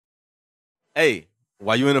Hey,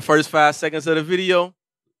 while you in the first 5 seconds of the video,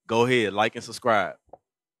 go ahead, like and subscribe.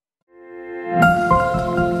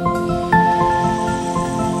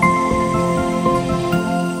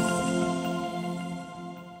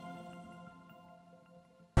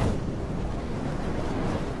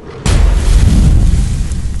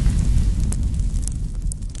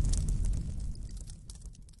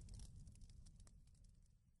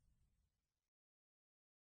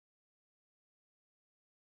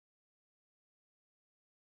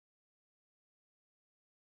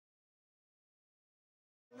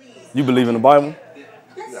 You believe in the Bible?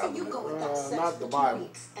 Not the Bible.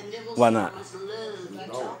 Why not?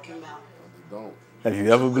 Don't. Have you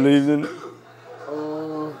ever believed in it? I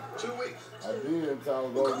did until I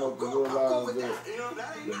was old enough to realize that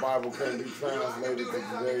the Bible can't be translated to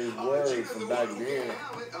today's words from back then.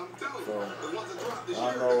 So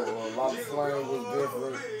I know a lot of slang was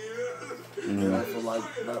different. So like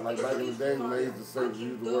back in the day when they used to say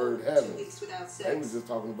use the word heaven, they was just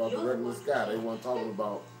talking about the regular sky. They weren't talking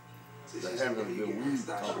about the heavens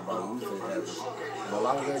that we talk about when we say heaven. And a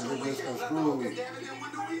lot of that gets misconstrued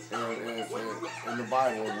in the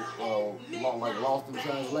Bible, like lost in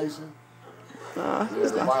translation.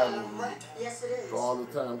 The Bible for all the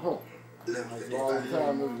time, for all the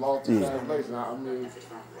time it's lost in translation. I mean,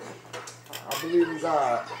 I believe in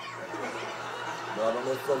God, but I don't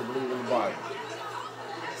necessarily believe in the Bible.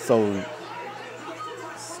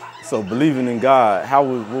 So believing in God,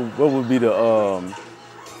 what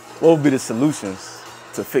would be the solutions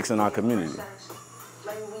to fixing our community?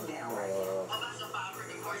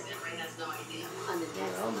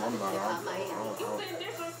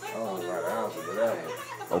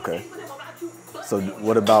 Okay. So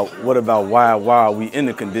what about why are we in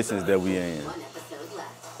the conditions that we are in?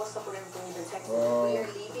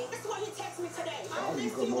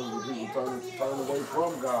 Because most of the people turn away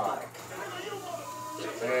from God.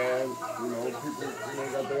 And, people,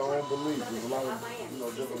 got their own beliefs. There's a lot of,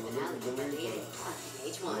 different religious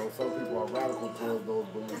beliefs. Some people are radical towards those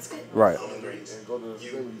beliefs. Right. And go to the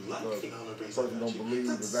cities because the person don't believe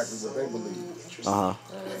exactly what they believe.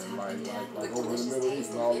 And like over in the Middle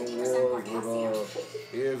East and all the wars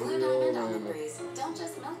with Israel, and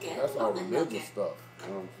that's all religious stuff. You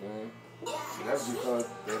know what I'm saying? And that's because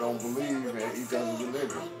they don't believe in each other's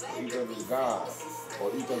religion, each other's God,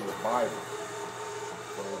 or each other's Bible.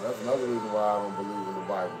 So that's another reason why I don't believe in the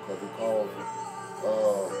Bible, because it causes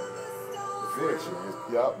friction.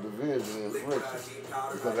 Division and friction.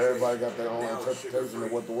 Because everybody got their own interpretation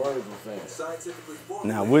of what the words were saying.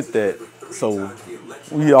 Now with that, so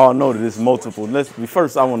we all know that it's multiple. I don't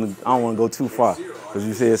want to go too far, because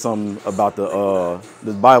you said something about the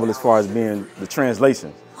Bible as far as being the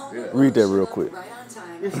translation. Yeah. Read that real quick.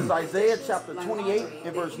 This is Isaiah chapter 28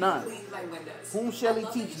 and verse 9. Whom shall he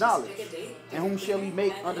teach knowledge? And whom shall he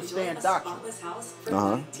make understand doctrine?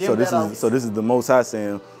 So this is the Most High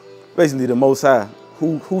saying, basically the Most High,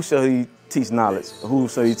 who shall he teach knowledge? Who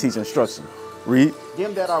shall he teach instruction? Read.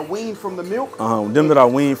 Them that are weaned from the milk. Them that are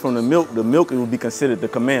weaned from the milk it will be considered the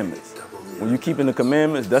commandments. When you're keeping the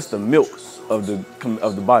commandments, that's the milk of the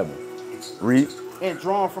Bible. Read. And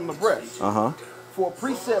drawn from the breast. For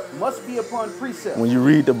precept must be upon precept. When you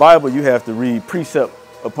read the Bible, you have to read precept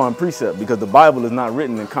upon precept, because the Bible is not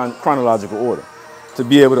written in chronological order. To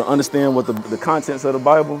be able to understand what the contents of the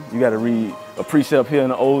Bible, you got to read a precept here in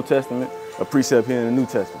the Old Testament, a precept here in the New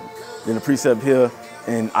Testament, then a precept here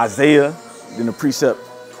in Isaiah, then a precept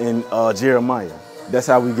in Jeremiah. That's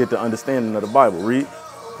how we get the understanding of the Bible. Read.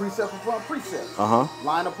 Precept upon precept.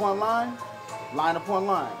 Line upon line, line upon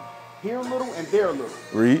line. Here a little and there a little.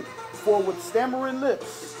 Read. For with stammering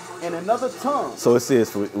lips and another tongue. So it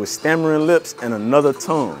says with stammering lips and another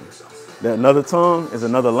tongue. That another tongue is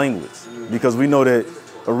another language, because we know that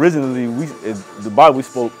originally the Bible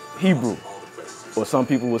spoke Hebrew, or some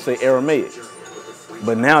people would say Aramaic.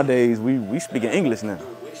 But nowadays we speak in English now.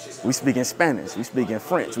 We speak in Spanish. We speak in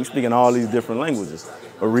French. We speak in all these different languages.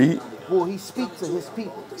 But read. Will he speak to his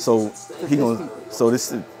people? So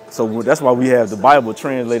that's why we have the Bible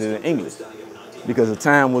translated in English, because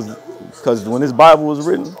because when this Bible was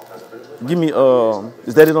written, give me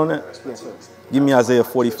is that it on that? Yes, sir. Give me Isaiah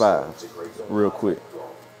 45 real quick.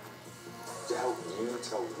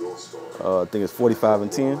 I think it's 45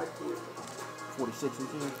 and 10. 46 and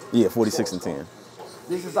 10? Yeah, 46 and 10.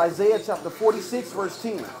 This is Isaiah chapter 46, verse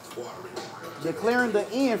 10. Declaring the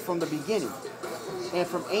end from the beginning, and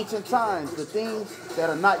from ancient times the things that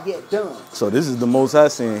are not yet done. So this is the Most High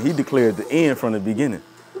saying he declared the end from the beginning.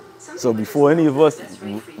 So before any of us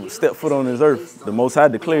step foot on this earth, the Most High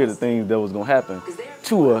declared the things that was going to happen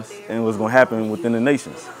to us and was going to happen within the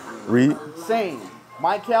nations. Read. Saying,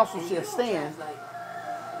 My counsel shall stand,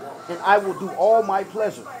 and I will do all my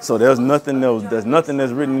pleasure. So there's nothing else. There's nothing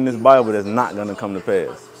that's written in this Bible that's not gonna come to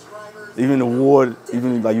pass. Even the war,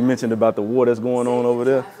 even like you mentioned about the war that's going on over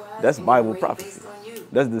there, that's Bible prophecy.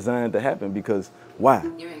 That's designed to happen because why?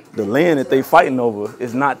 The land that they fighting over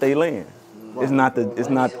is not their land. It's not the it's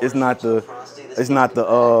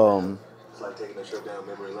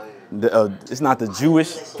not the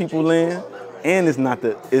Jewish people land, and it's not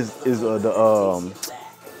the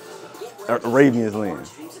Arabians land,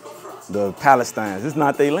 the Palestinians. It's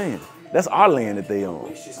not their land. That's our land that they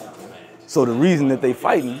own. So the reason that they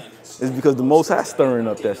fighting is because the Most High stirring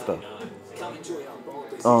up that stuff.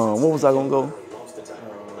 What was I gonna go?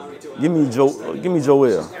 Give me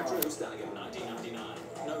Joel.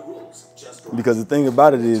 Because the thing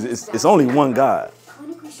about it is, it's only one God.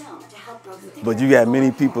 But you got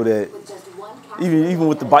many people that, even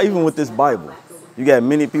with this Bible, you got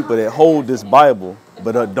many people that hold this Bible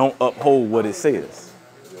but don't uphold what it says.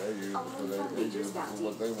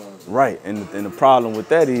 Right, and the problem with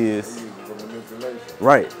that is,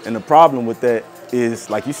 right, and the problem with that is,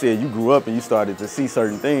 like you said, you grew up and you started to see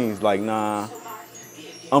certain things like, nah,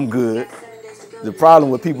 I'm good. The problem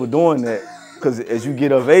with people doing that, because as you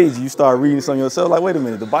get of age, you start reading something yourself, like, wait a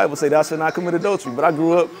minute, the Bible say thou shalt not commit adultery, but I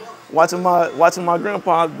grew up watching my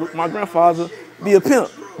grandfather be a pimp,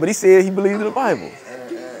 but he said he believed in the Bible. And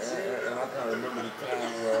I kind of remember the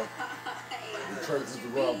time where the church used to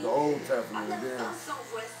run up the Old Testament, and then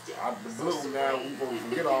out the blue, now we go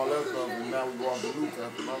forget all that stuff, and now we go off the New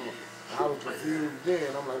Testament. I was confused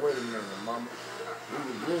then. I'm like, wait a minute, mama. We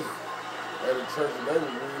was just at a church and they was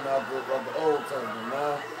reading out the Old Testament.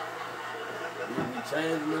 Now we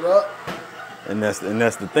changing it up. And that's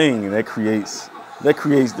the thing, and that creates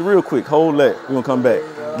real quick. Hold that. We're gonna come back.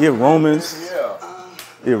 Give Romans.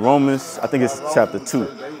 Yeah, Romans. I think it's chapter 2.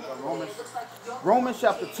 Romans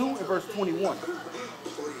chapter 2 and verse 21.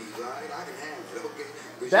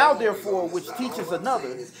 Thou therefore which teachest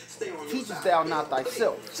another, teachest thou not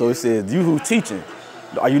thyself. So it says, you who teaching,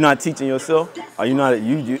 are you not teaching yourself? Are you not,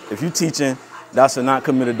 if you teaching, thou shalt not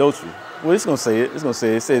commit adultery. Well, it's gonna say it. It's gonna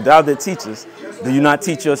say it. It says, thou that teachest, do you not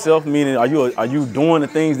teach yourself? Meaning, are you doing the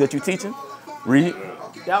things that you're teaching? Read.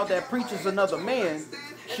 Thou that preachest another man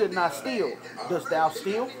should not steal. Dost thou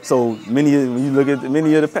steal? So when you look at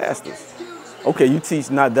many of the pastors, okay, you teach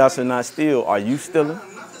not thou shalt not steal. Are you stealing?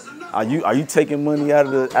 Are you taking money out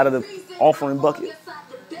of the offering bucket?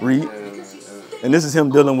 Read. And this is him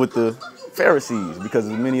dealing with the Pharisees, because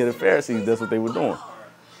many of the Pharisees, that's what they were doing.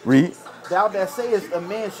 Read. Thou that sayest a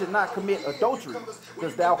man should not commit adultery,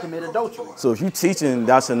 dost thou commit adultery? So if you teaching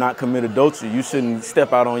thou shalt not commit adultery, you shouldn't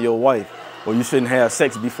step out on your wife, or you shouldn't have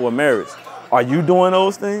sex before marriage. Are you doing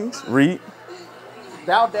those things? Read.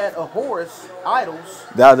 Thou that abhorrest idols.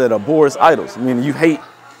 Thou that abhorrest idols, meaning you hate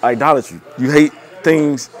idolatry. You hate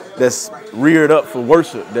things that's reared up for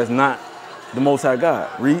worship that's not the Most High God.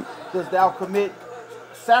 Read. Dost thou commit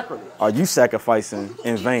sacrilege? Are you sacrificing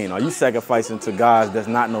in vain? Are you sacrificing to gods that's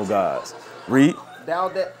not no gods? Read. Thou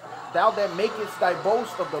that makest thy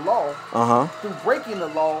boast of the law, through breaking the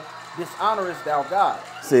law, dishonorest thou God.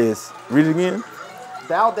 Says, read it again.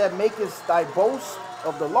 Thou that makest thy boast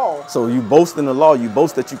of the law. So you boast in the law, you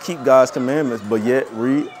boast that you keep God's commandments, but yet,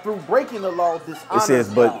 read. Through breaking the law, dishonorest it says,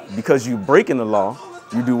 God. but because you breaking the law,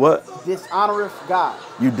 you do what? Dishonoreth God.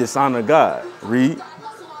 You dishonor God. Read.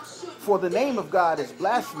 For the name of God is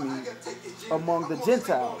blasphemy among the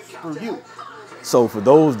Gentiles through you. So for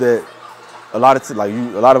those that, a lot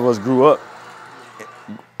of us grew up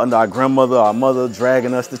under our grandmother, our mother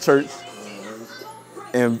dragging us to church.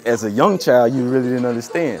 And as a young child, you really didn't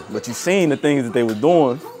understand. But you seen the things that they were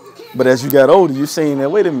doing. But as you got older, you seen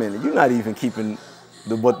that, wait a minute, you're not even keeping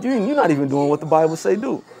you're not even doing what the Bible say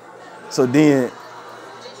do. So then,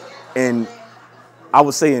 and I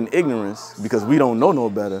would say in ignorance, because we don't know no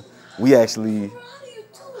better, we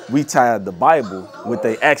tied the Bible with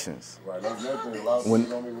their actions. Right, that's nothing. A lot of people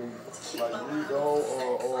don't even read the whole,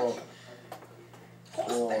 or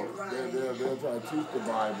they'll try to teach the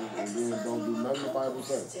Bible and then don't do nothing the Bible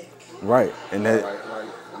says. Right, and that like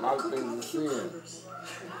a lot of things are sin.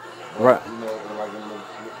 Right. You know, like in the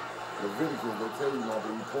Leviticus, they tell you not to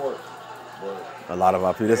eat pork. But a lot of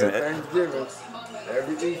our people. every Thanksgiving,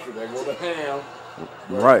 every Easter, they go to ham.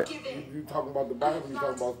 Right. You talking about the Bible, you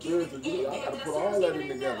talking about spiritual. Y'all got to put all that in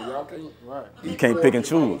together. Y'all can't. Right. You can't pick and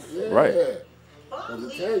choose. Yeah. Right. Because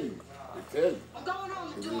they tell you. There's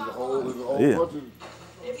a whole bunch of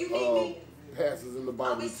passages in the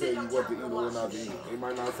Bible that tell you what to eat or not to eat. They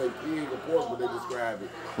might not say pig or pork, but they describe it.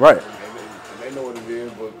 Right. And they know what it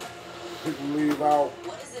is, but people leave out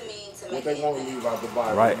what they want to leave out the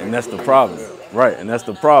Bible. Right, and that's the problem. Right, and that's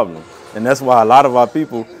the problem. And that's why a lot of our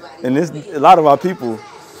people,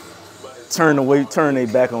 turn their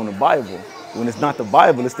back on the Bible. When it's not the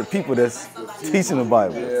Bible, it's the people that's teaching the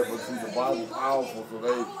Bible. Yeah, but see, the Bible's powerful, so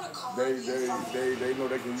they know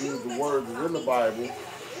they can use the words in the Bible,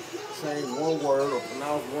 change one word or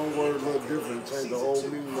pronounce one word a little different, change the whole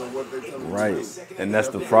meaning of what they tell you. Right, and that's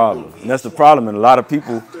the problem. And that's the problem. And a lot of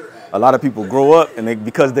people grow up and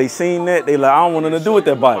because they seen that, they like, I don't want nothing to do with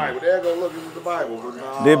that Bible. They're gonna look into the Bible, but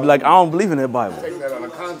nah, They'll be like, I don't believe in that Bible. take that out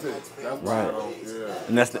of context. That's why I don't. Yeah.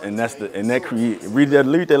 And that create. Read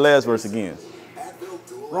that last verse again.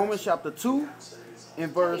 Romans chapter 2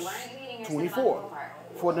 and verse 24.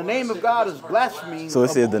 For the name of God is blasphemed. So it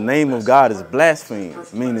says the name of God is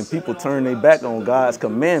blasphemed, meaning people turn their back on God's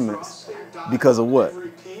commandments because of what?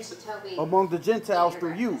 Among the Gentiles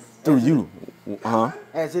through you. Through you.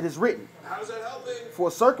 As it is written.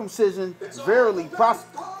 For circumcision verily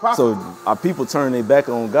prosper. So our people turn their back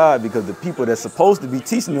on God because the people that's supposed to be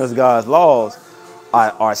teaching us God's laws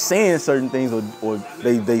are saying certain things or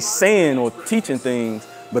they saying or teaching things,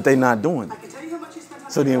 but they not doing it.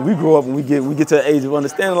 So then we grow up and we get to the age of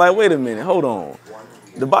understanding, like, wait a minute, hold on.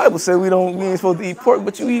 The Bible said we ain't supposed to eat pork,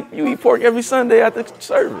 but you eat pork every Sunday after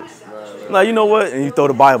service. Now, you know what? And you throw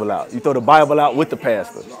the Bible out. You throw the Bible out with the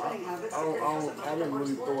pastor. I didn't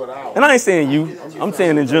really throw it out. And I ain't saying you. I'm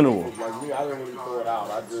saying in general. Like me, I didn't really throw it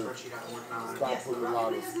out. I just stopped putting a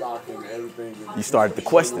lot of stock in everything. You started to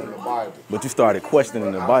question the Bible. But you started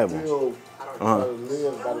questioning the Bible. I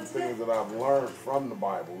live by the things that I've learned from the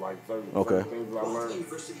Bible, like certain things that I learned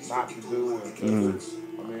not to do. And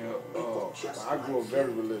I mean, I grew up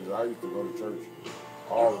very religious. I used to go to church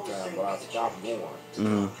all the time, but I stopped going.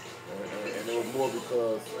 And it was more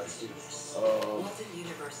because I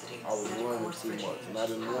was learning too much, and I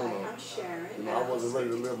didn't want to. I wasn't ready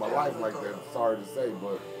to live my life like that. Sorry to say,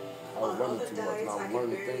 but I was learning too much, and I was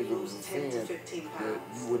learning things that was a sin that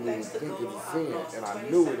you wouldn't even think it was a sin, and I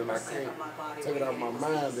knew it, and I can't take it out of my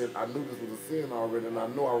mind that I knew this was a sin already, and I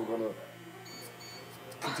knew I was gonna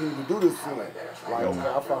continue to do this sin. Like, okay,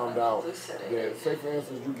 I found out that, say for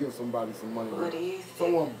instance, you give somebody some money,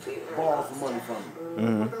 someone borrows some money from you,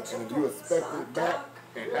 and if you expect it back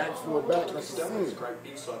and ask for it back, that's a sin.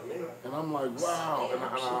 And I'm like, wow, and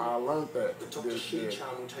I learned that you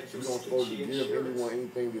don't supposed to give anyone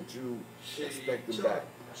anything that you expect them back.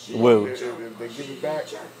 Well, if they give it back,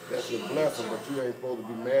 that's your blessing, but you ain't supposed to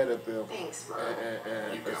be mad at them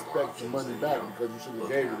and expect your money back because you should have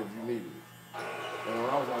gave it if you needed it. And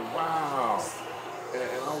I was like, wow. And I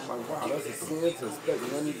was like, wow, that's a sin to expect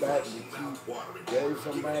money back that you gave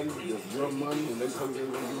somebody that's your money and they told you they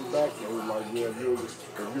were going to give it back. And it was like, yeah, if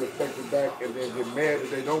you expect it back and then get mad that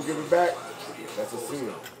they don't give it back, that's a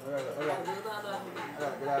sin.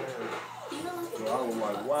 So I was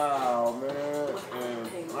like, wow, man.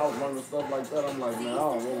 And I was learning stuff like that. I'm like, man, I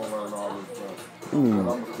don't want to learn all this stuff. But I'm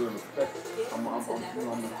going to still respect it. I'm going to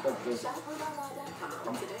respect this.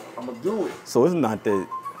 I'm going to do it. So it's not that.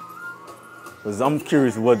 Because I'm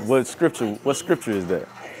curious, what scripture is that?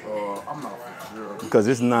 I'm not sure. Because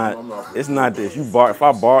it's not that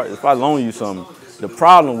if I loan you something, the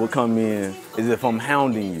problem will come in is if I'm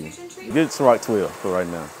hounding you. Get Sirach 12 for right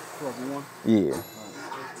now. 12:1? Yeah.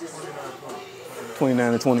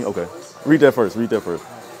 29 and 20. Okay. Read that first.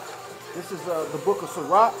 This is the book of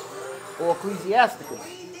Sirach or Ecclesiasticus,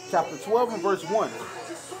 chapter 12 and verse 1.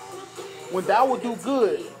 When thou wilt do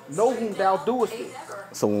good, know whom thou doest it.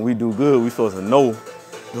 So when we do good, we're supposed to know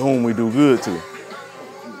whom we do good to.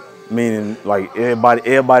 Meaning, like,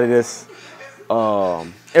 everybody that's,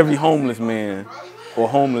 every homeless man or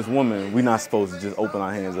homeless woman, we're not supposed to just open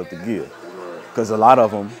our hands up to give. Because a lot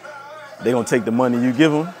of them, they're going to take the money you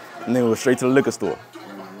give them and they're going to go straight to the liquor store.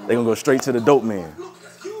 They're going to go straight to the dope man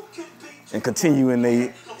and continue in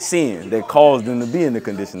their sin that caused them to be in the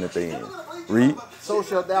condition that they're in. Read. So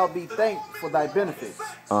shalt thou be thanked for thy benefits.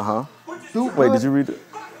 Wait, did you read it?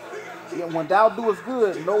 Yeah, when thou doest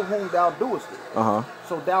good, know whom thou doest it.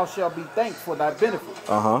 So thou shalt be thanked for thy benefits.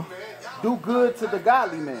 Do good to the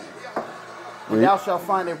godly man, and thou shalt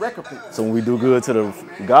find a recompense. So when we do good to the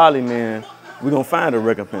godly man, we're going to find a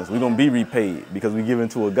recompense. We're going to be repaid because we give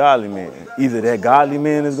into a godly man. Either that godly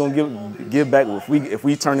man is going to give back. If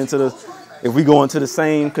we go into the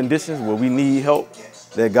same conditions where we need help,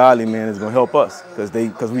 that godly man is going to help us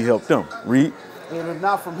because we helped them. Read. And if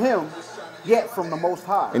not from him, yet from the Most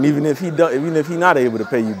High. And even if he not able to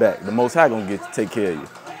pay you back, the Most High going to take care of you.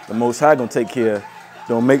 The Most High going to take care,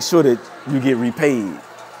 going to make sure that you get repaid.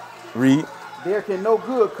 Read. There can no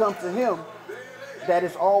good come to him that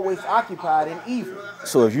is always occupied in evil.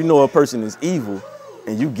 So if you know a person is evil,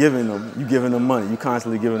 and you giving them money. You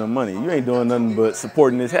constantly giving them money. You ain't doing nothing but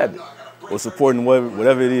supporting his habit or supporting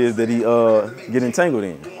whatever it is that he get entangled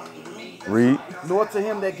in. Read. Nor to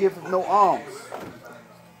him that giveth no alms.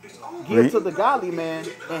 Give to the godly man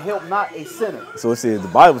and help not a sinner. So it says, the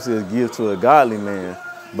Bible says, give to a godly man,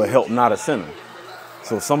 but help not a sinner.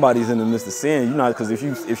 So if somebody's in the midst of sin, you know, because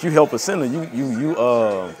if you help a sinner,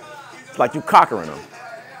 it's like you cockering them.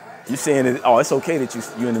 You saying that, oh, it's okay that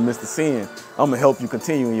you're in the midst of sin. I'm gonna help you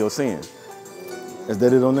continue in your sin. Is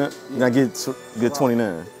that it on that? Now get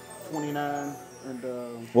 29. 29 and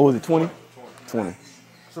what was it? 20? 20.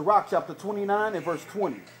 Sirach chapter 29 and verse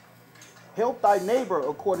 20. Help thy neighbor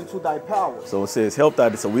according to thy power. So it says, help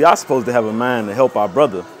thy. So we are supposed to have a mind to help our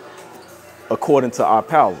brother according to our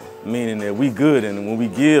power, meaning that we good, and when we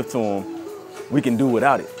give to him, we can do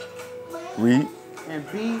without it. Read. And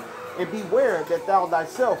beware that thou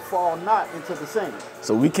thyself fall not into the same.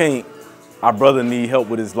 So we can't. Our brother need help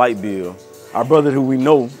with his light bill. Our brother who we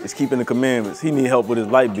know is keeping the commandments, he need help with his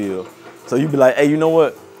light bill. So you be like, hey, you know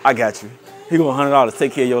what? I got you. He going $100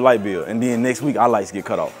 take care of your light bill, and then next week our lights get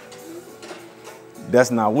cut off.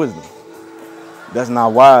 That's not wisdom. That's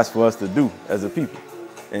not wise for us to do as a people.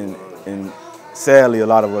 And sadly, a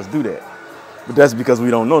lot of us do that. But that's because we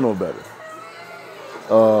don't know no better.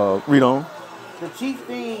 Read on. The chief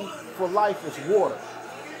thing for life is water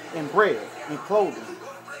and bread and clothing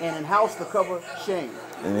and in house to cover shame.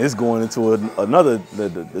 And it's going into another,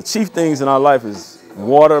 the chief things in our life is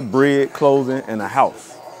water, bread, clothing, and a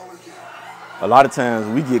house. A lot of times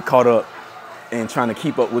we get caught up in trying to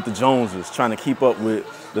keep up with the Joneses, trying to keep up with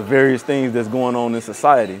the various things that's going on in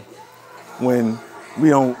society, when we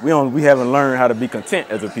haven't learned how to be content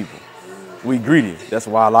as a people. We greedy. That's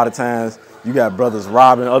why a lot of times you got brothers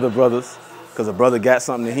robbing other brothers because a brother got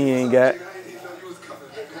something that he ain't got.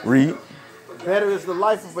 Read. Better is the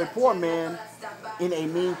life of a poor man in a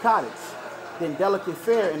mean cottage than delicate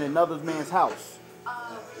fare in another man's house.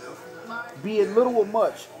 Be it little or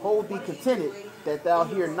much, hold thee contented, that thou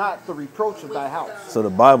hear not the reproach of thy house. So the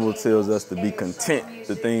Bible tells us to be content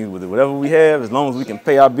to things with it. Whatever we have, as long as we can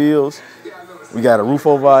pay our bills, we got a roof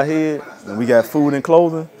over our head, and we got food and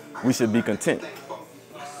clothing, we should be content.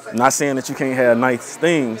 I'm not saying that you can't have nice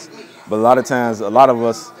things, but a lot of times, a lot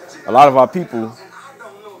of our people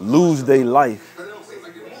lose their life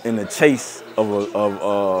in the chase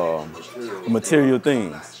of material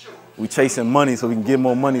things. We chasing money so we can get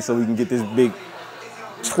more money so we can get this big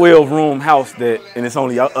 12-room house and it's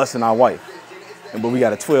only us and our wife. But we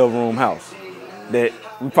got a 12-room house that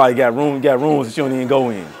we probably got rooms that you don't even go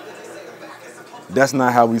in. That's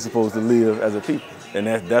not how we supposed to live as a people. And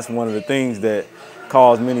that's one of the things that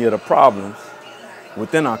cause many of the problems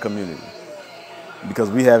within our community, because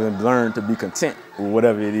we haven't learned to be content with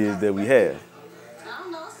whatever it is that we have.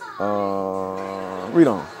 Read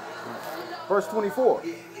on. Verse 24.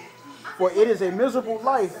 For it is a miserable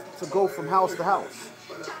life to go from house to house.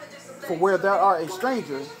 For where thou art a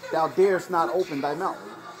stranger, thou darest not open thy mouth.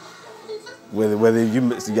 Whether you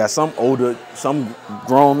got some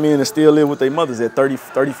grown men that still live with their mothers at 30,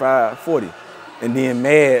 35, 40, and then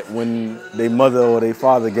mad when their mother or their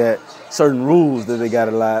father got certain rules that they got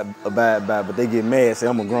to abide by, but they get mad, say,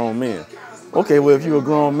 I'm a grown man. Okay, well, if you're a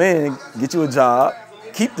grown man, get you a job,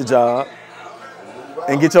 keep the job,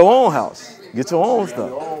 and get your own house. Get your own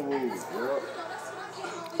stuff.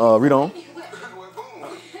 Read on.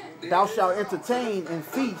 Thou shalt entertain and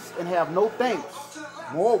feast and have no thanks.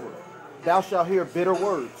 Moreover, thou shalt hear bitter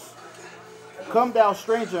words. Come, thou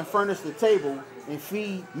stranger, and furnish the table, and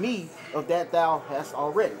feed me of that thou hast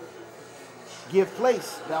already. Give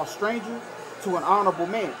place, thou stranger, to an honorable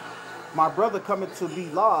man. My brother cometh to be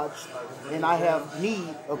lodged, and I have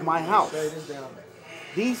need of my house.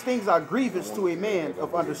 These things are grievous to a man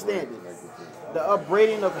of understanding, the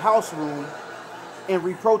upbraiding of house room and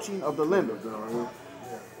reproaching of the lender.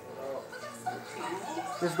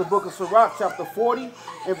 This is the book of Sirach, chapter 40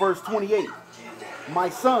 and verse 28. My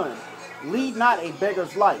son, lead not a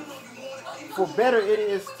beggar's life, for better it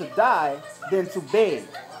is to die than to beg.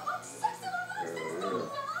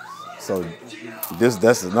 So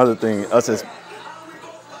that's another thing. Us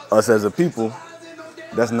as a people,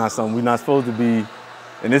 that's not something we're not supposed to be.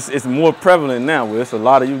 And it's more prevalent now, where it's a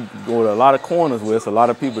lot of, you go to a lot of corners where it's a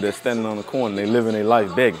lot of people that's standing on the corner and they living their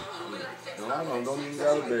life begging. I don't even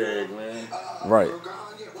gotta beg, man. Right.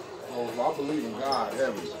 I believe in God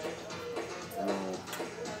heavily.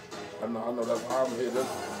 I know that's why I'm here this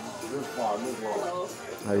far, this long.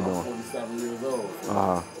 How you doing? I'm 47 years old. I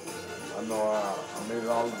know I made it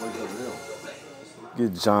all the way to him.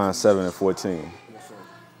 Get John 7 and 14.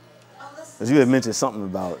 As you had mentioned something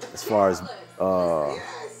about as far as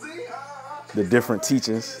the different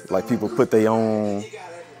teachings. Like people put their own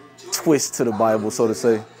twist to the Bible, so to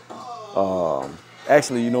say.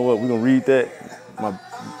 Actually, you know what? We're gonna read that.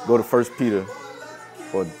 Go to 1 Peter,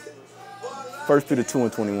 or 1 Peter 2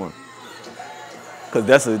 and 21. Because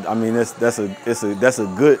that's a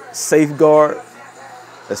good safeguard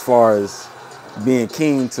as far as being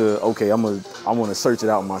keen to, okay, I want to search it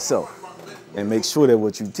out myself and make sure that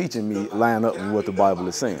what you're teaching me line up with what the Bible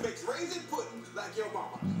is saying.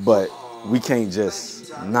 But we can't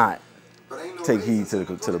just not take heed to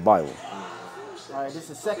the Bible. All right, this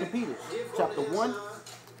is 2 Peter chapter 1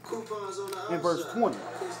 and verse 20.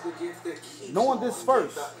 Knowing this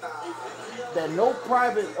first, that no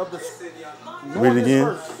private of the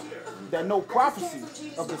that no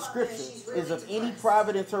prophecy of the scripture is of any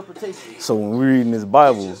private interpretation. So when we're reading this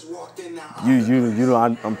Bible,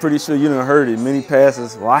 I'm pretty sure you done heard it many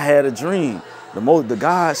passages. Well, I had a dream. The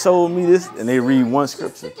God showed me this, and they read one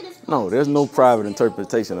scripture. No, there's no private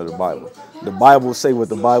interpretation of the Bible. The Bible say what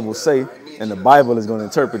the Bible say, and the Bible is going to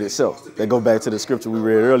interpret itself. They go back to the scripture we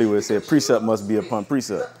read earlier where it said precept must be upon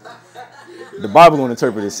precept. The Bible going to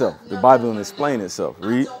interpret itself. The Bible going to explain itself.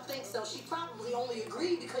 Read.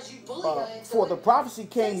 For the prophecy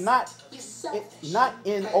came not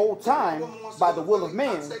in old time by the will of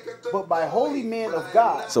man, but by holy men of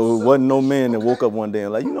God. So it wasn't no man that woke up one day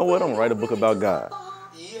and like, you know what, I'm going to write a book about God.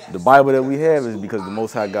 The Bible that we have is because the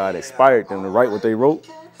Most High God inspired them to write what they wrote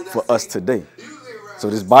for us today. So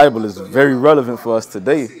this Bible is very relevant for us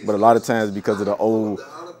today, but a lot of times because of the old,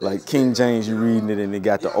 like King James, you reading it and they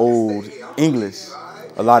got the old English,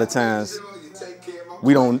 a lot of times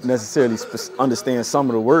we don't necessarily understand some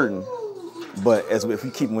of the wording, but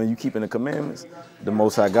when you keep in the commandments, the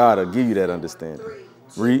Most High God will give you that understanding.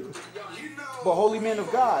 Read. But holy men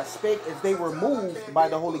of God spake as they were moved by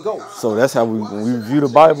the Holy Ghost. So that's how when we view the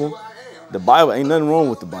Bible ain't nothing wrong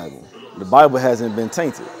with the Bible. The Bible hasn't been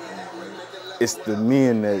tainted. It's the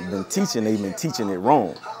men that have been teaching, they've been teaching it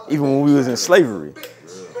wrong. Even when we was in slavery.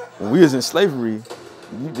 When we was in slavery,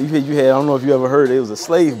 you had, I don't know if you ever heard, it was a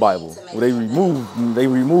slave Bible where they removed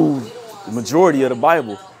the majority of the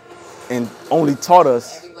Bible and only taught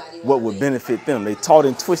us what would benefit them. They taught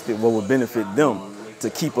and twisted what would benefit them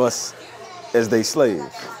to keep us as they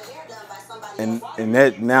slaves. And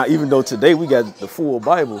that now, even though today we got the full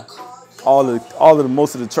Bible,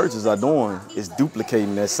 most of the churches are doing is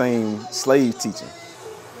duplicating that same slave teaching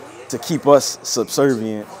to keep us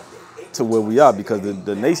subservient to where we are, because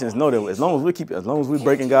the nations know that as long as we're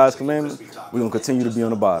breaking God's commandments, we're gonna continue to be on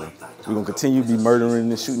the bottom. We're gonna continue to be murdering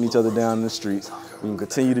and shooting each other down in the streets. We're gonna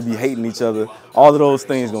continue to be hating each other. All of those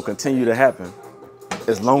things gonna continue to happen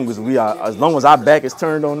as long as our back is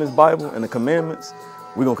turned on this Bible and the commandments.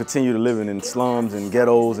 We're gonna continue to living in slums and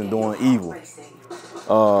ghettos and doing evil.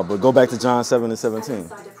 But go back to John 7 and 17.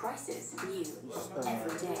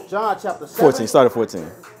 John chapter 7. 14. Start at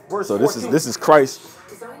 14. So 14. this is Christ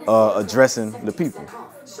addressing the people.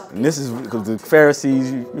 And this is because the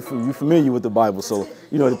Pharisees, you're familiar with the Bible, so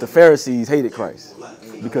you know that the Pharisees hated Christ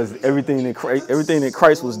because everything that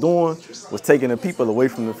Christ was doing was taking the people away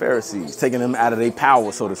from the Pharisees, taking them out of their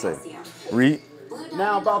power, so to say. Read.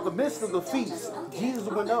 Now about the midst of the feast, Jesus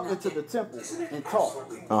went up into the temple and taught.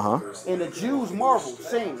 And the Jews marveled,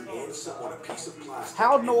 saying,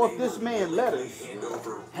 how knoweth this man letters,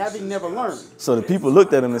 having never learned? So the people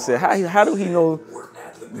looked at him and said, how do he know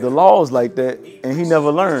the laws like that and he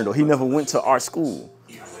never learned, or he never went to our school?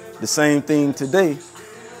 The same thing today.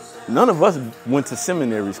 None of us went to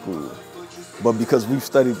seminary school, but because we've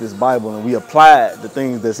studied this Bible and we applied the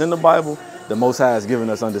things that's in the Bible, the Most High has given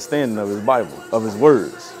us understanding of his Bible, of his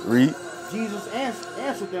words. Read. Jesus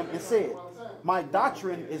answered them and said, my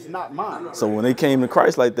doctrine is not mine. So when they came to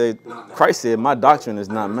Christ like that, Christ said, my doctrine is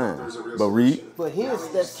not mine. But read. But his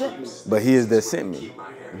that sent me. But his that sent me.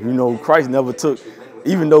 You know, Christ never took,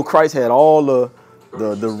 even though Christ had all the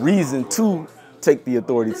reason to take the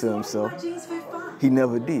authority to himself, he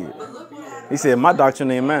never did. He said, my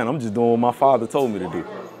doctrine ain't mine. I'm just doing what my Father told me to do.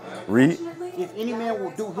 Read. If any man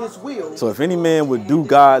will do his will. So if any man would do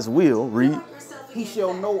God's will, read. He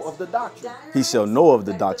shall know of the doctrine. He shall know of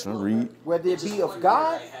the doctrine, read. Whether it be of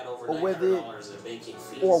God or whether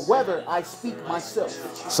I speak myself.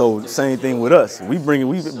 So same thing with us. We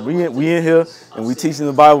in here and we teaching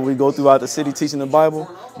the Bible. We go throughout the city teaching the Bible.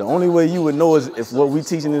 The only way you would know is if what we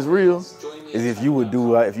teaching is real, is if you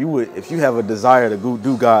have a desire to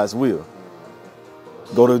do God's will.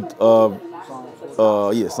 Go to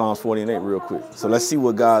Psalms 48 real quick. So let's see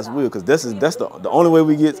what God's will, because that's the only way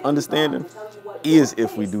we get understanding is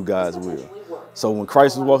if we do God's will. So when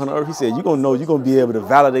Christ was walking on earth, he said, you're going to be able to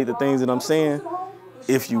validate the things that I'm saying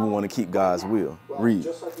if you want to keep God's will. Read.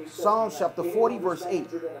 Psalms chapter 40, verse 8.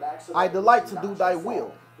 I delight to do thy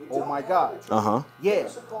will, oh my God.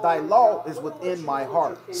 Yes, thy law is within my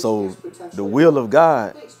heart. So the will of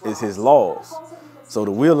God is his laws. So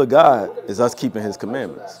the will of God is us keeping his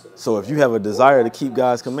commandments. So if you have a desire to keep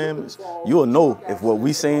God's commandments, you'll know if what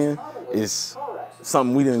we saying is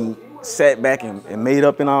something we didn't sat back and made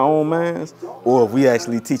up in our own minds, or if we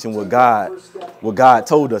actually teaching what God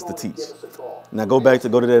told us to teach. Now go to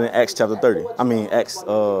that in Acts chapter 30. I mean Acts 8.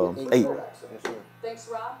 Thanks,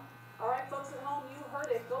 Rob. All right, folks at home, you heard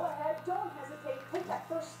it. Go ahead, don't hesitate. Take that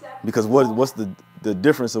first step. Because what's the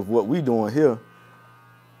difference of what we doing here?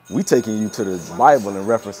 We taking you to the Bible and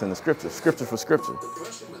referencing the scripture for scripture.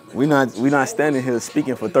 We not standing here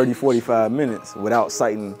speaking for 30, 45 minutes without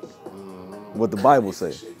citing what the Bible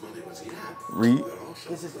says. Read.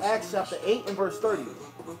 This is Acts chapter 8 and verse 30.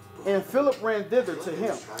 And Philip ran thither to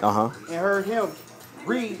him and heard him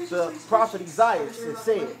read the prophet Isaiah and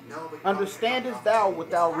said, understandest thou what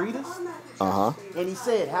thou readest? And he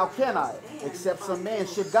said, how can I, except some man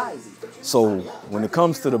should guide me? So when it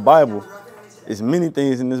comes to the Bible, there's many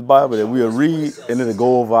things in this Bible that we'll read and it'll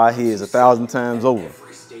go over our heads 1,000 times over.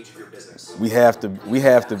 We have to,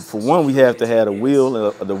 for one, we have to have the will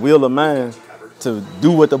of mind to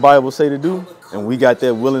do what the Bible say to do, and we got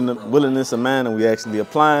that willingness of mind, and we actually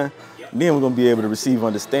applying. Then we're gonna be able to receive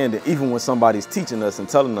understanding, even when somebody's teaching us and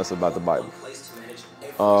telling us about the Bible.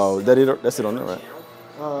 That's it on there, right?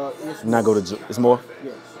 Now go to it's more.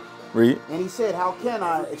 Yes. Read. And he said, how can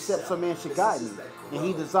I, except some man should guide me? And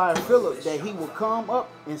he desired Philip that he would come up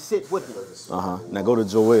and sit with him. Now go to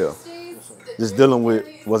Joel. Just dealing with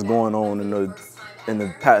what's going on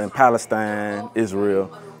in Palestine, Israel.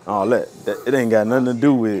 All that it ain't got nothing to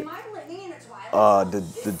do with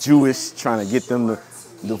the Jewish trying to get them to.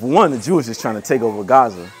 The Jewish is trying to take over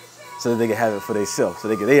Gaza so that they can have it for themselves. So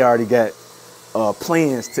they already got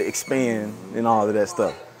plans to expand and all of that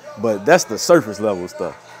stuff. But that's the surface level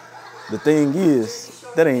stuff. The thing is,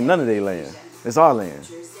 that ain't none of their land. It's our land,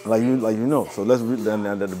 like you know. So let's read.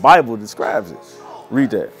 The Bible describes it. Read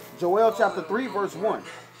that. Joel chapter 3 verse 1.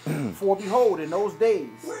 For behold, in those days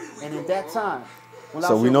and in that time.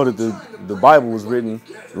 So we know that the Bible was written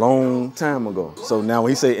long time ago. So now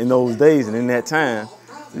when he say in those days and in that time,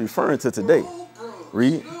 he's referring to today.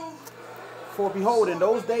 Read. For behold, in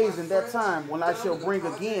those days and that time, when I shall bring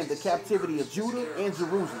again the captivity of Judah and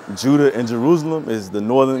Jerusalem. Judah and Jerusalem is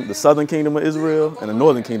the southern kingdom of Israel and the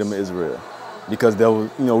northern kingdom of Israel, because there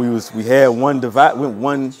was, we had one divide,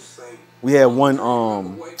 we had one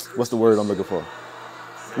what's the word I'm looking for?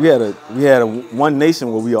 We had one nation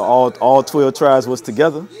where we are all 12 tribes was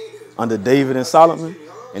together under David and Solomon,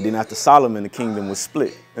 and then after Solomon the kingdom was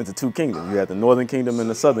split into two kingdoms. You had the northern kingdom and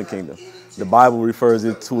the southern kingdom. The Bible refers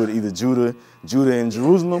to it either Judah and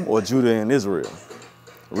Jerusalem or Judah and Israel.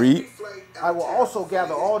 Read. I will also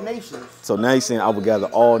gather all nations. So now he's saying I will gather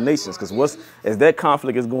all nations, because as that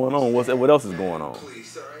conflict is going on, what else is going on?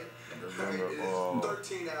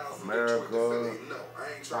 America,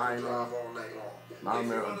 China, not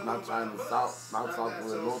China, not South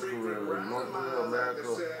Korea, North Korea, America,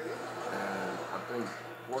 and I think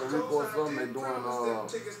Puerto Rico or something. They doing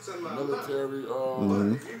military.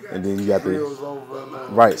 And then you got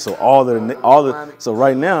right. So so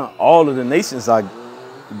right now all of the nations are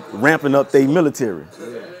ramping up their military.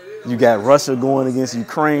 You got Russia going against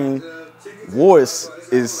Ukraine. War is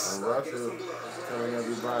Russia telling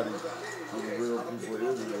everybody the real people of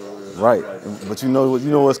Israel. Right, but you know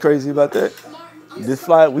what's crazy about that? This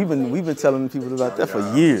flight, we've been telling people about that for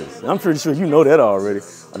years. I'm pretty sure you know that already.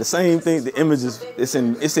 The same thing, the images, it's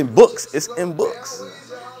in books. It's in books.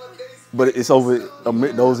 But it's over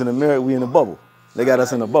those in America, we in a bubble. They got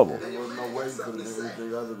us in a bubble. There was no way to do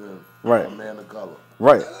anything other than right. A man of color.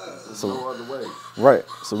 Right. There's no other way. Right.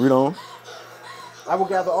 So read on. I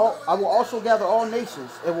will also gather all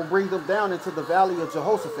nations and will bring them down into the valley of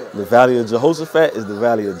Jehoshaphat. The valley of Jehoshaphat is the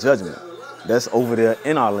valley of judgment. That's over there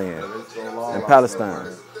in our land, in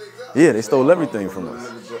Palestine. Yeah, they stole everything from us.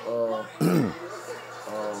 Over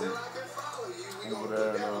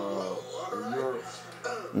there in Europe,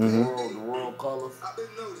 the world colors.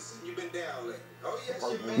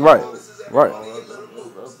 Right.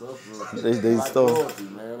 They stole.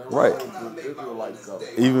 Right.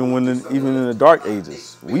 Even in the Dark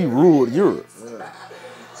Ages, we ruled Europe.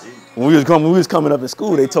 When we was coming up in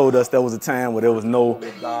school, they told us there was a time where there was no.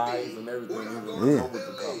 Yeah.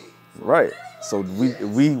 Right. So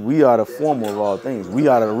we are the former of all things. We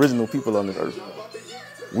are the original people on the earth.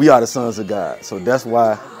 We are the sons of God. So that's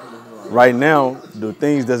why right now the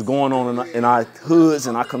things that's going on in our hoods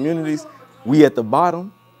and our communities, we at the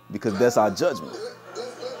bottom because that's our judgment.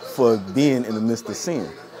 for being in the midst of sin.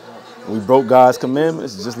 We broke God's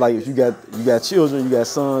commandments. It's just like if you got children, you got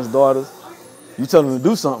sons, daughters, you tell them to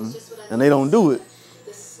do something and they don't do it.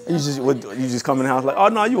 You just come in the house like, oh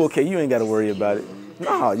no, you okay, you ain't got to worry about it.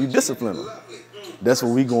 No, you discipline them. That's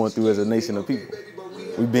what we going through as a nation of people.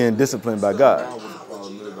 We being disciplined by God. Who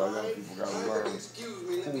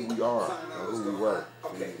we are and who we were.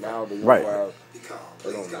 Now they Right.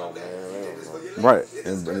 They don't know, man. They don't know. Right,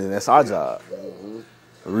 and that's our job.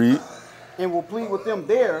 Read. And will plead with them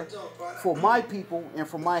there for my people and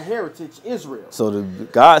for my heritage, Israel. So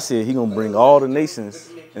God said he going to bring all the nations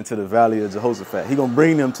into the valley of Jehoshaphat. He going to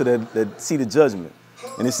bring them to that seat of judgment.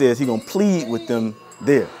 And it says he going to plead with them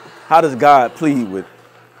there. How does God plead with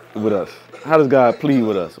us? How does God plead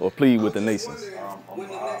with us or plead with the nations?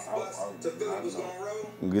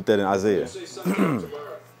 You get that in Isaiah.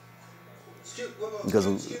 Because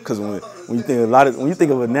when you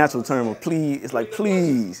think of a natural term of plead, it's like,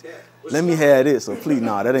 please, let me have this, or please.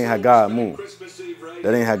 Nah, that ain't how God move.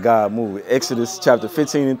 That ain't how God move. Exodus chapter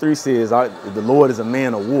 15:3 says, the Lord is a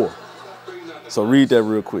man of war. So read that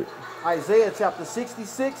real quick. Isaiah chapter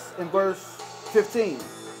 66 and verse 15.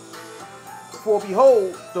 For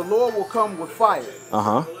behold, the Lord will come with fire.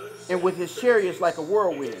 And with his chariots like a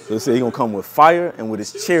whirlwind. So it said he's going to come with fire and with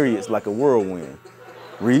his chariots like a whirlwind.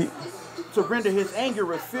 Read. To render his anger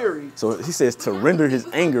with fury. So he says to render his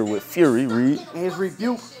anger with fury. Read. And his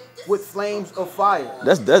rebuke with flames of fire.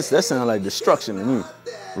 That sounds like destruction to me.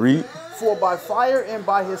 Read. For by fire and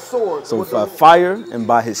by his sword. So by fire and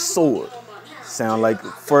by his sword. Sound like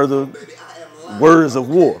further words of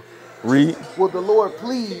war. Read. Will the Lord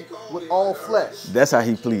plead with all flesh? That's how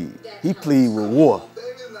he plead. He plead with war,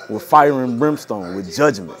 with fire and brimstone, with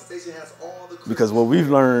judgment. Because what we've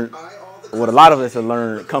learned, what a lot of us have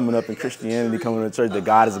learned coming up in Christianity, coming to church, that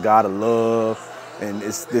God is a God of love, and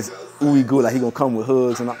it's this ooey goo, like he gonna come with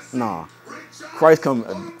hugs and nah. Christ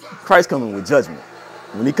coming with judgment.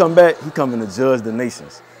 When he come back, he coming to judge the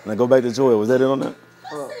nations. And I go back to Joel. Was that it on that?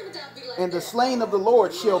 And the slain of the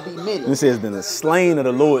Lord shall be many. And it says, then the slain of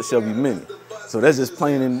the Lord shall be many. So that's just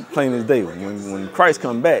plain as day. When Christ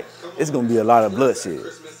come back, it's going to be a lot of bloodshed.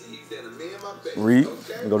 Read.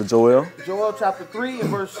 Go to Joel. Joel chapter 3 and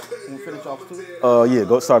verse, can we finish off 2?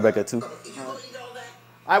 Yeah, start back at 2.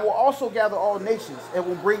 I will also gather all nations and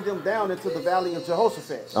will bring them down into the valley of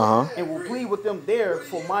Jehoshaphat. And will plead with them there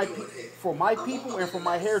for my people and for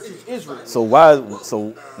my heritage Israel. So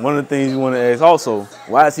one of the things you want to ask also,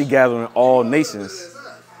 why is he gathering all nations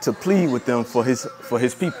to plead with them for his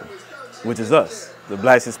people, which is us, the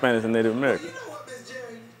blacks, Hispanics, and Native Americans?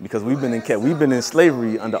 Because we've been in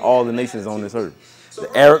slavery under all the nations on this earth. The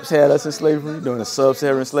Arabs had us in slavery during the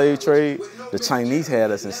sub-Saharan slave trade. The Chinese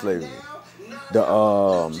had us in slavery.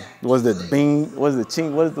 What's the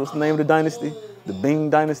name of the dynasty? The Bing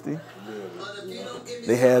dynasty.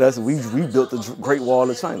 They had us. We built the Great Wall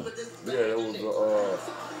of China. Yeah, it was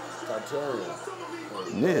Tartarian.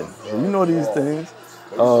 Yeah, you know these things.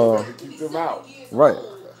 To keep them out. Right.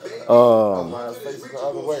 Mine's facing the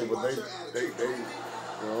other way, but they you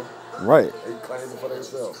know. Right. They claim it for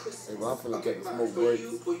themselves. Hey, I'm finna take a smoke break.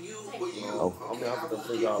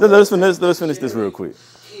 Let's finish this real quick.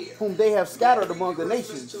 Whom they have scattered among the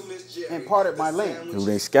nations and parted my land. Whom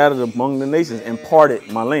they scattered among the nations and parted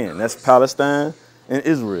my land. That's Palestine and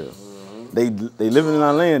Israel. They living in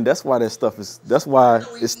our land. That's why it's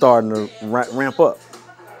starting to ramp up.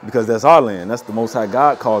 Because that's our land. That's the Most High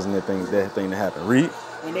God causing that thing to happen. Read.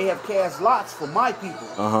 And they have cast lots for my people.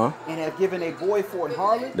 And have given a boy for an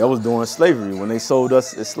harlot. That was during slavery. When they sold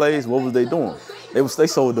us as slaves, what was they doing? They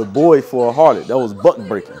sold the boy for a harlot. That was buck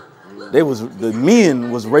breaking. The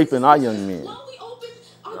men was raping our young men.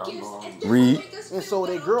 Read. And sold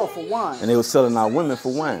a girl for wine. And they were selling our women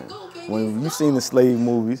for wine. When you've seen the slave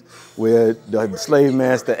movies where the slave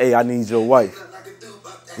master, hey, I need your wife.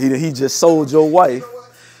 He just sold your wife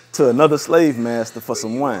to another slave master for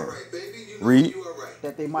some wine. Read.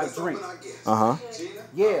 That they might drink.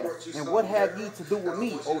 Yeah, and what have ye to do with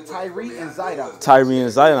me, O Tyre and Zidon? Tyre and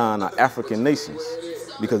Zidon are African nations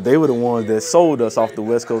because they were the ones that sold us off the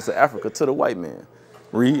west coast of Africa to the white man.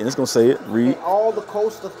 Read, and it's going to say it. Read. And all the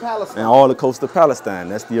coast of Palestine. And all the coast of Palestine.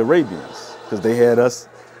 That's the Arabians because they had us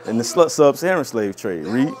in the sub-Saharan slave trade.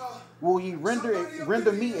 Read. Will ye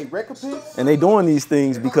render me a recompense? And they doing these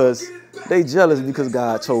things because they jealous because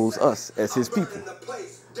God chose us as his people.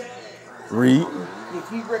 Read. If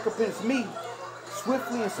ye recompense me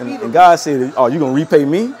swiftly and speedily. And God said, oh, you going to repay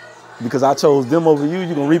me? Because I chose them over you,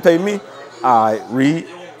 you going to repay me? All right, read.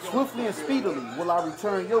 Swiftly and speedily will I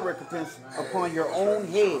return your recompense upon your own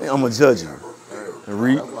head. I'm going to judge you.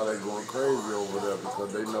 read. That's why they're going crazy over there,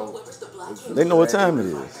 because They know what time it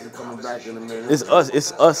is. They're coming back in a minute. It's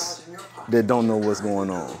us that don't know what's going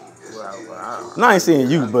on. And I ain't saying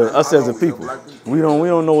you, but us as a people. We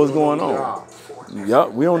don't know what's going on.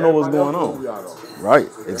 Yup, we don't know what's going on. Right,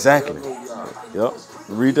 exactly. Yup.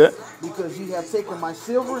 Read that. Because ye have taken my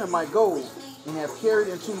silver and my gold, and have carried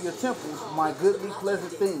into your temples my goodly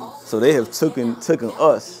pleasant things. So they have taken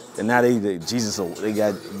us, and now they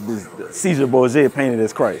got this, Caesar Borgia painted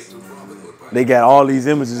as Christ. They got all these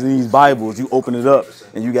images in these Bibles. You open it up,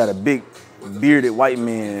 and you got a big bearded white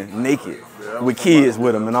man naked with kids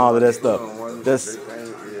with him and all of that stuff. That's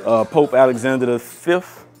Pope Alexander V,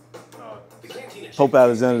 Pope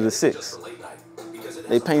Alexander VI.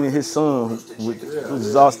 They painted his son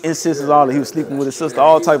with all incest, all that. He was sleeping with his sister,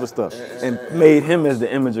 all type of stuff, and made him as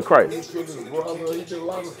the image of Christ. It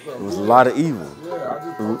was a lot of evil. Yeah, I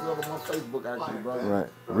just posted up on my Facebook actually, brother. Right.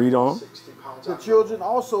 Read on. The children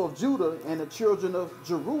also of Judah and the children of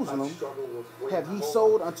Jerusalem have ye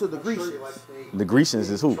sold unto the Grecians. The Grecians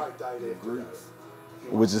is who?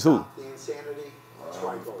 Which is who?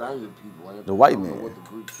 Spaniard people, The white man.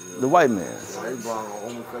 The white man. They brought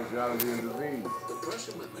homosexuality and disease.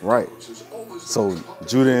 Right. So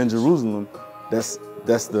Judah and Jerusalem, that's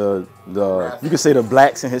the you could say the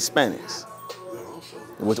blacks and Hispanics,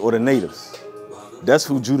 or the natives. That's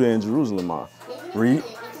who Judah and Jerusalem are. Read.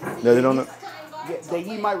 That they don't know. That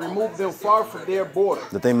ye might remove them far from their border.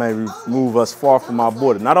 That they may remove us far from our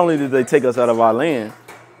border. Not only did they take us out of our land,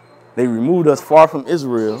 they removed us far from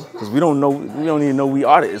Israel, because we don't even know we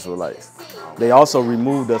are the Israelites. They also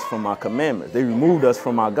removed us from our commandments. They removed us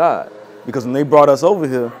from our God, because when they brought us over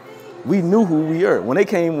here, we knew who we are. When they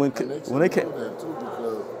came, when they came. That too,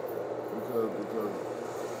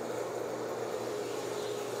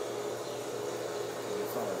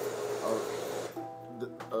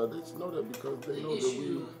 because they know that because they know that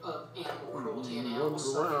we running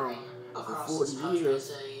around for 40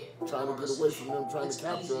 years trying to get away from them, trying to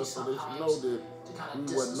capture us, so they should know that we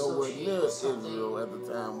were nowhere near Israel at the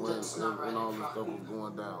time when all this stuff was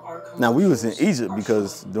going down. Now, we was in Egypt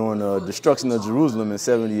because during the destruction of Jerusalem in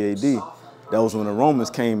 70 AD, that was when the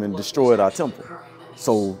Romans came and destroyed our temple.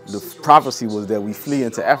 So the prophecy was that we flee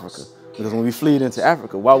into Africa. Because when we fled into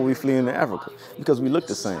Africa, why would we flee into Africa? Because we look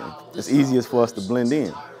the same. It's easiest for us to blend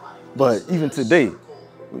in. But even today,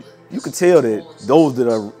 you could tell that those that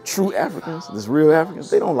are true Africans, that's real Africans,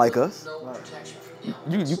 they don't like us.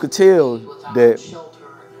 You could tell that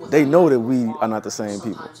they know that we are not the same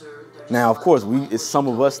people. Now, of course, it's some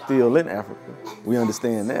of us still in Africa. We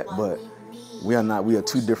understand that, but we are not. We are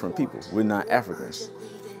two different people. We're not Africans.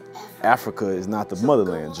 Africa is not the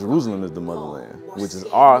motherland. Jerusalem is the motherland, which is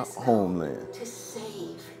our homeland.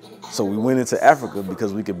 So we went into Africa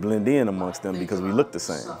because we could blend in amongst them because we look the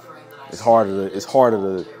same. It's harder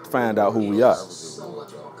to find out who we are.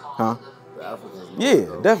 Huh? Yeah,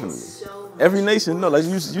 definitely. Every nation knows, like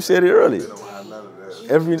you said it earlier.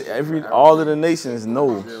 All of the nations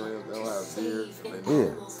know.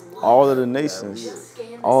 Yeah. All of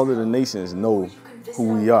the nations know who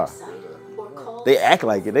we are. They act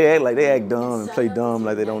like it. They act dumb and play dumb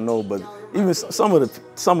like they don't know. But even some of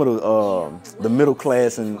the middle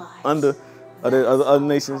class and under other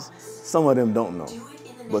nations, some of them don't know.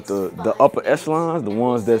 But the upper echelons, the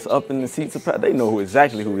ones that's up in the seats of power, they know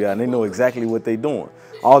exactly who we are, and they know exactly what they're doing.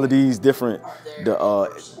 All of these different,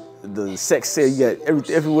 the sex sale, you got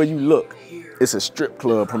everywhere you look, it's a strip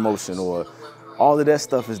club promotion, or all of that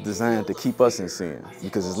stuff is designed to keep us in sin.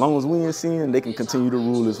 Because as long as we in sin, they can continue to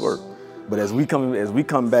rule this work. But as we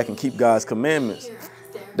come back and keep God's commandments,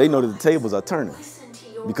 they know that the tables are turning.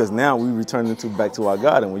 Because now we returning back to our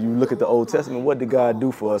God. And when you look at the Old Testament, what did God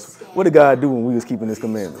do for us? What did God do when we was keeping His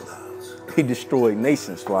commandments? He destroyed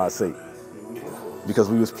nations for our sake. Because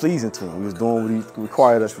we was pleasing to Him. We was doing what He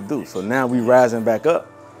required us to do. So now we rising back up.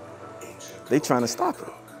 They trying to stop it.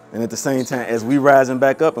 And at the same time, as we rising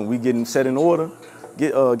back up and we getting set in order,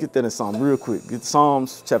 get that in Psalm real quick. Get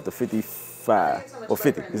Psalms chapter 55 or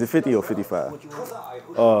 50. Is it 50 or 55?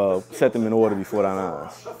 Set them in order before thine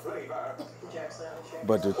eyes.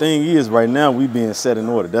 But the thing is, right now, we being set in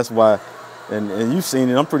order. That's why, and you've seen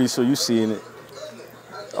it, I'm pretty sure you've seen it.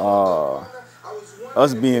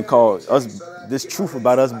 Us being called, this truth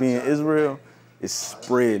about us being Israel is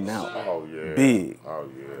spreading out big. Oh,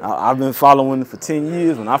 yeah. I've been following it for 10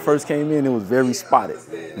 years. When I first came in, it was very spotted.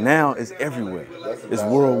 Now it's everywhere. It's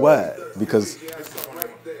worldwide because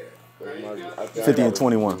 50 and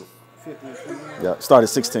 21. Yeah, started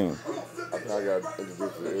 16. I think I got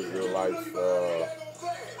introduced to the Israelites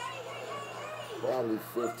probably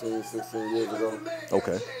 15, 16 years ago.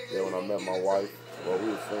 Okay. Yeah, when I met my wife. Well, we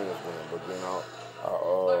were friends then, but then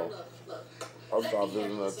I started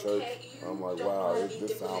visiting that church. I'm like, wow,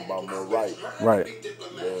 this sounds about more right. Right.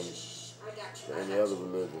 Than any other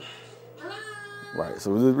religion. Right.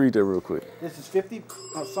 So let's read that real quick. This is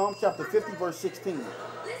Psalm chapter 50, verse 16.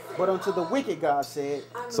 But unto the wicked, God said.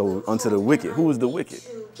 So unto the wicked, who is the wicked?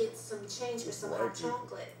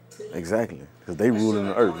 Exactly, because they rule in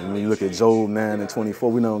the earth. And when you look at Job 9 and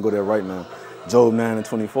 24, we're not gonna go there right now. Job 9 and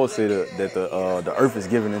 24 say that the earth is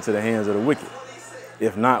given into the hands of the wicked.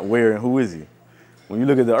 If not, where and who is he? When you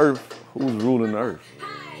look at the earth, who's ruling the earth?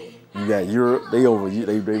 You got Europe. They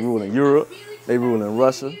rule in Europe. They rule in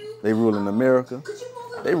Russia. They rule in America.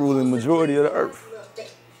 They rule in the majority of the earth.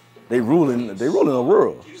 They rule in the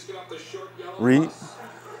world. Read.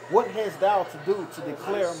 What hast thou to do to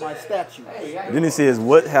declare my statutes? Then it says,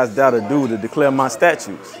 what hast thou to do to declare my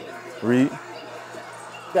statutes? Read.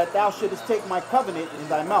 That thou shouldest take my covenant in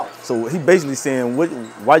thy mouth. So he basically saying,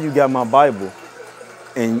 why you got my Bible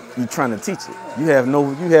and you trying to teach it? You have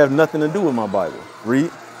nothing to do with my Bible.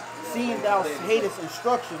 Read. Seeing thou hatest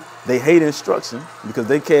instruction. They hate instruction because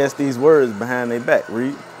they cast these words behind their back.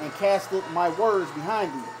 Read. And casted my words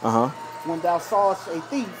behind thee. When thou sawest a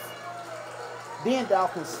thief, then thou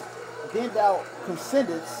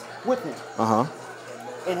consentedst with him.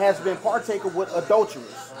 And hast been partaker with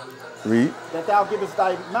adulterers. Read. That thou givest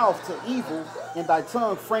thy mouth to evil, and thy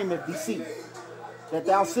tongue frameth deceit. That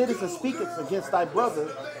thou sittest and speakest against thy brother,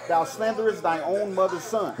 thou slanderest thy own mother's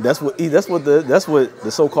son. That's what the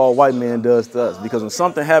so-called white man does to us. Because when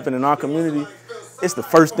something happened in our community, it's the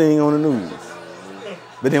first thing on the news.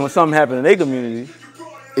 But then when something happened in their community,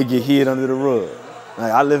 it get hid under the rug.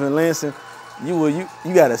 Like I live in Lansing. You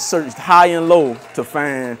gotta search high and low to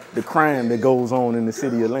find the crime that goes on in the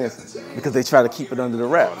city of Lansing because they try to keep it under the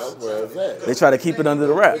wraps. That's where it's at. They try to keep it under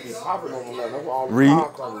the wraps. Read.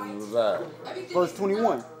 Verse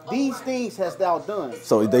 21. These things hast thou done.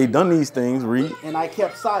 So they done these things. Read. And I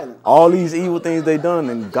kept silent. All these evil things they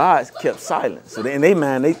done, and God kept silent. So in their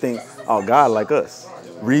mind they think, oh, God like us.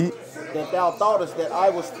 Read. That thou thoughtest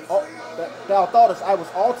I was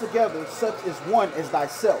altogether such as one as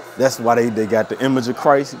thyself. That's why they got the image of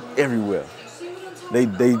Christ everywhere. They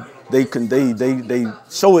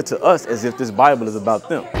show it to us as if this Bible is about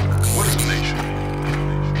them. What is a nation?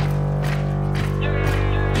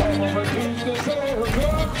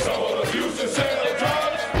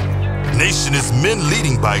 Nation is men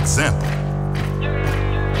leading by example.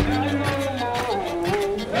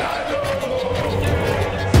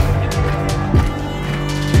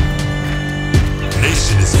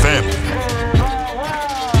 Nation is family.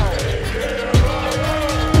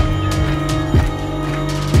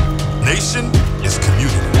 Nation is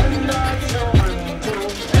community.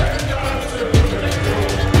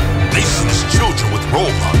 Nation is children with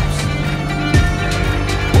role models.